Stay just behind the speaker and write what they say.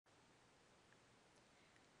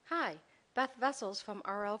Hi, Beth Vessels from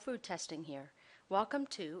RL Food Testing here. Welcome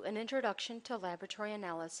to an introduction to laboratory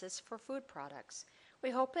analysis for food products. We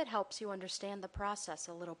hope it helps you understand the process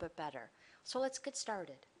a little bit better. So let's get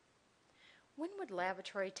started. When would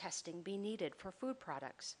laboratory testing be needed for food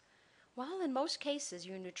products? Well, in most cases,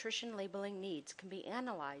 your nutrition labeling needs can be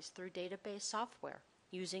analyzed through database software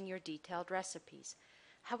using your detailed recipes.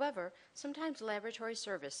 However, sometimes laboratory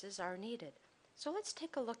services are needed. So let's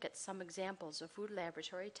take a look at some examples of food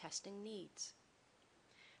laboratory testing needs.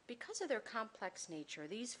 Because of their complex nature,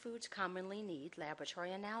 these foods commonly need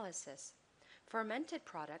laboratory analysis. Fermented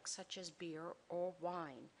products such as beer or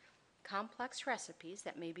wine, complex recipes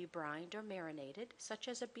that may be brined or marinated such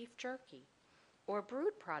as a beef jerky, or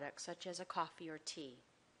brewed products such as a coffee or tea.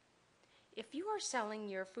 If you are selling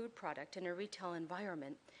your food product in a retail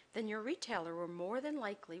environment, then your retailer will more than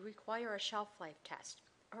likely require a shelf life test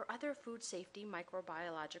or other food safety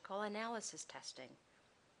microbiological analysis testing.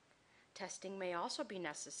 Testing may also be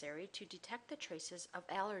necessary to detect the traces of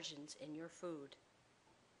allergens in your food.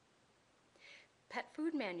 Pet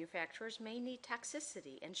food manufacturers may need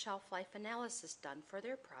toxicity and shelf life analysis done for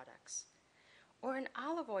their products. Or an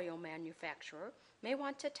olive oil manufacturer may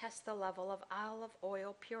want to test the level of olive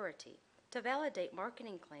oil purity to validate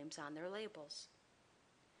marketing claims on their labels.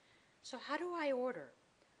 So how do I order?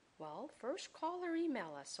 Well, first call or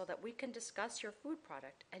email us so that we can discuss your food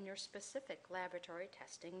product and your specific laboratory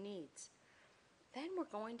testing needs. Then we're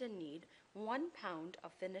going to need 1 pound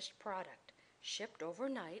of finished product, shipped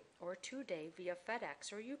overnight or 2-day via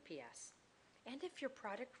FedEx or UPS. And if your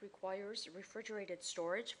product requires refrigerated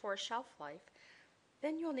storage for a shelf life,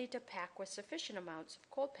 then you'll need to pack with sufficient amounts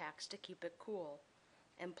of cold packs to keep it cool.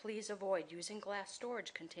 And please avoid using glass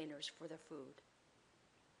storage containers for the food.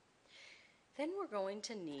 Then we're going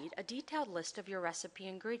to need a detailed list of your recipe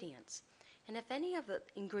ingredients. And if any of the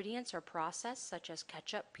ingredients are processed, such as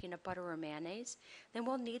ketchup, peanut butter, or mayonnaise, then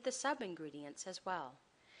we'll need the sub-ingredients as well.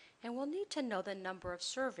 And we'll need to know the number of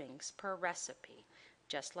servings per recipe.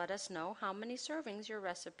 Just let us know how many servings your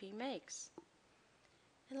recipe makes.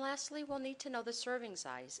 And lastly, we'll need to know the serving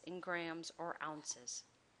size in grams or ounces.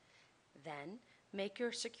 Then, make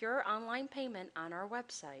your secure online payment on our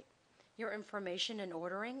website. Your information in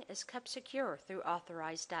ordering is kept secure through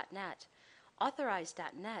Authorize.net.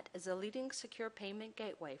 Authorize.net is a leading secure payment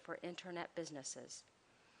gateway for Internet businesses.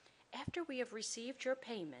 After we have received your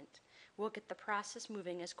payment, we'll get the process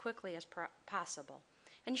moving as quickly as possible,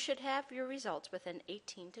 and you should have your results within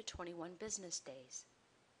 18 to 21 business days.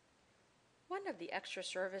 One of the extra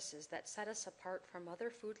services that set us apart from other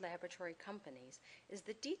food laboratory companies is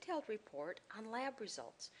the detailed report on lab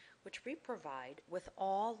results, which we provide with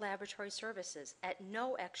all laboratory services at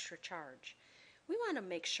no extra charge. We want to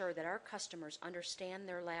make sure that our customers understand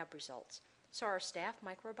their lab results, so our staff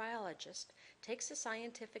microbiologist takes the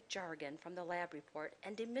scientific jargon from the lab report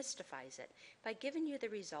and demystifies it by giving you the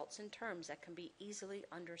results in terms that can be easily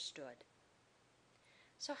understood.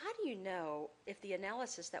 So how do you know if the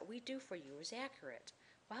analysis that we do for you is accurate?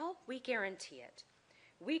 Well, we guarantee it.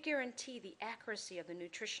 We guarantee the accuracy of the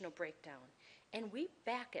nutritional breakdown, and we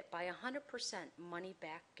back it by 100%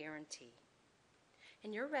 money-back guarantee.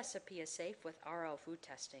 And your recipe is safe with RL Food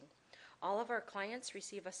Testing. All of our clients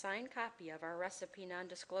receive a signed copy of our recipe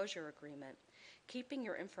non-disclosure agreement. Keeping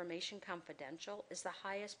your information confidential is the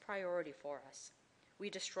highest priority for us. We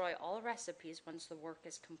destroy all recipes once the work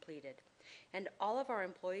is completed, and all of our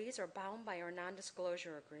employees are bound by our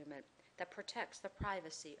non-disclosure agreement that protects the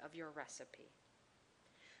privacy of your recipe.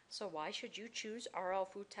 So why should you choose RL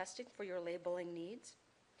Food Testing for your labeling needs?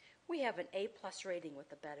 We have an A+ rating with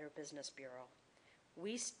the Better Business Bureau.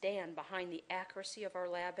 We stand behind the accuracy of our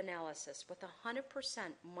lab analysis with a 100%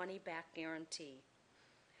 money-back guarantee.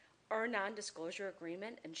 Our non-disclosure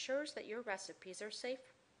agreement ensures that your recipes are safe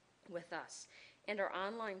with us, and our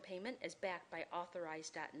online payment is backed by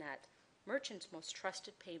Authorize.net, merchants' most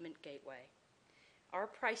trusted payment gateway. Our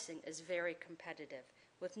pricing is very competitive,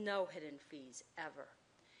 with no hidden fees ever.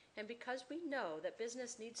 And because we know that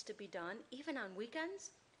business needs to be done even on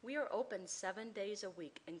weekends, we are open 7 days a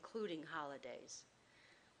week, including holidays.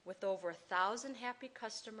 With over 1,000 happy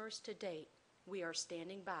customers to date, we are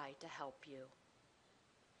standing by to help you.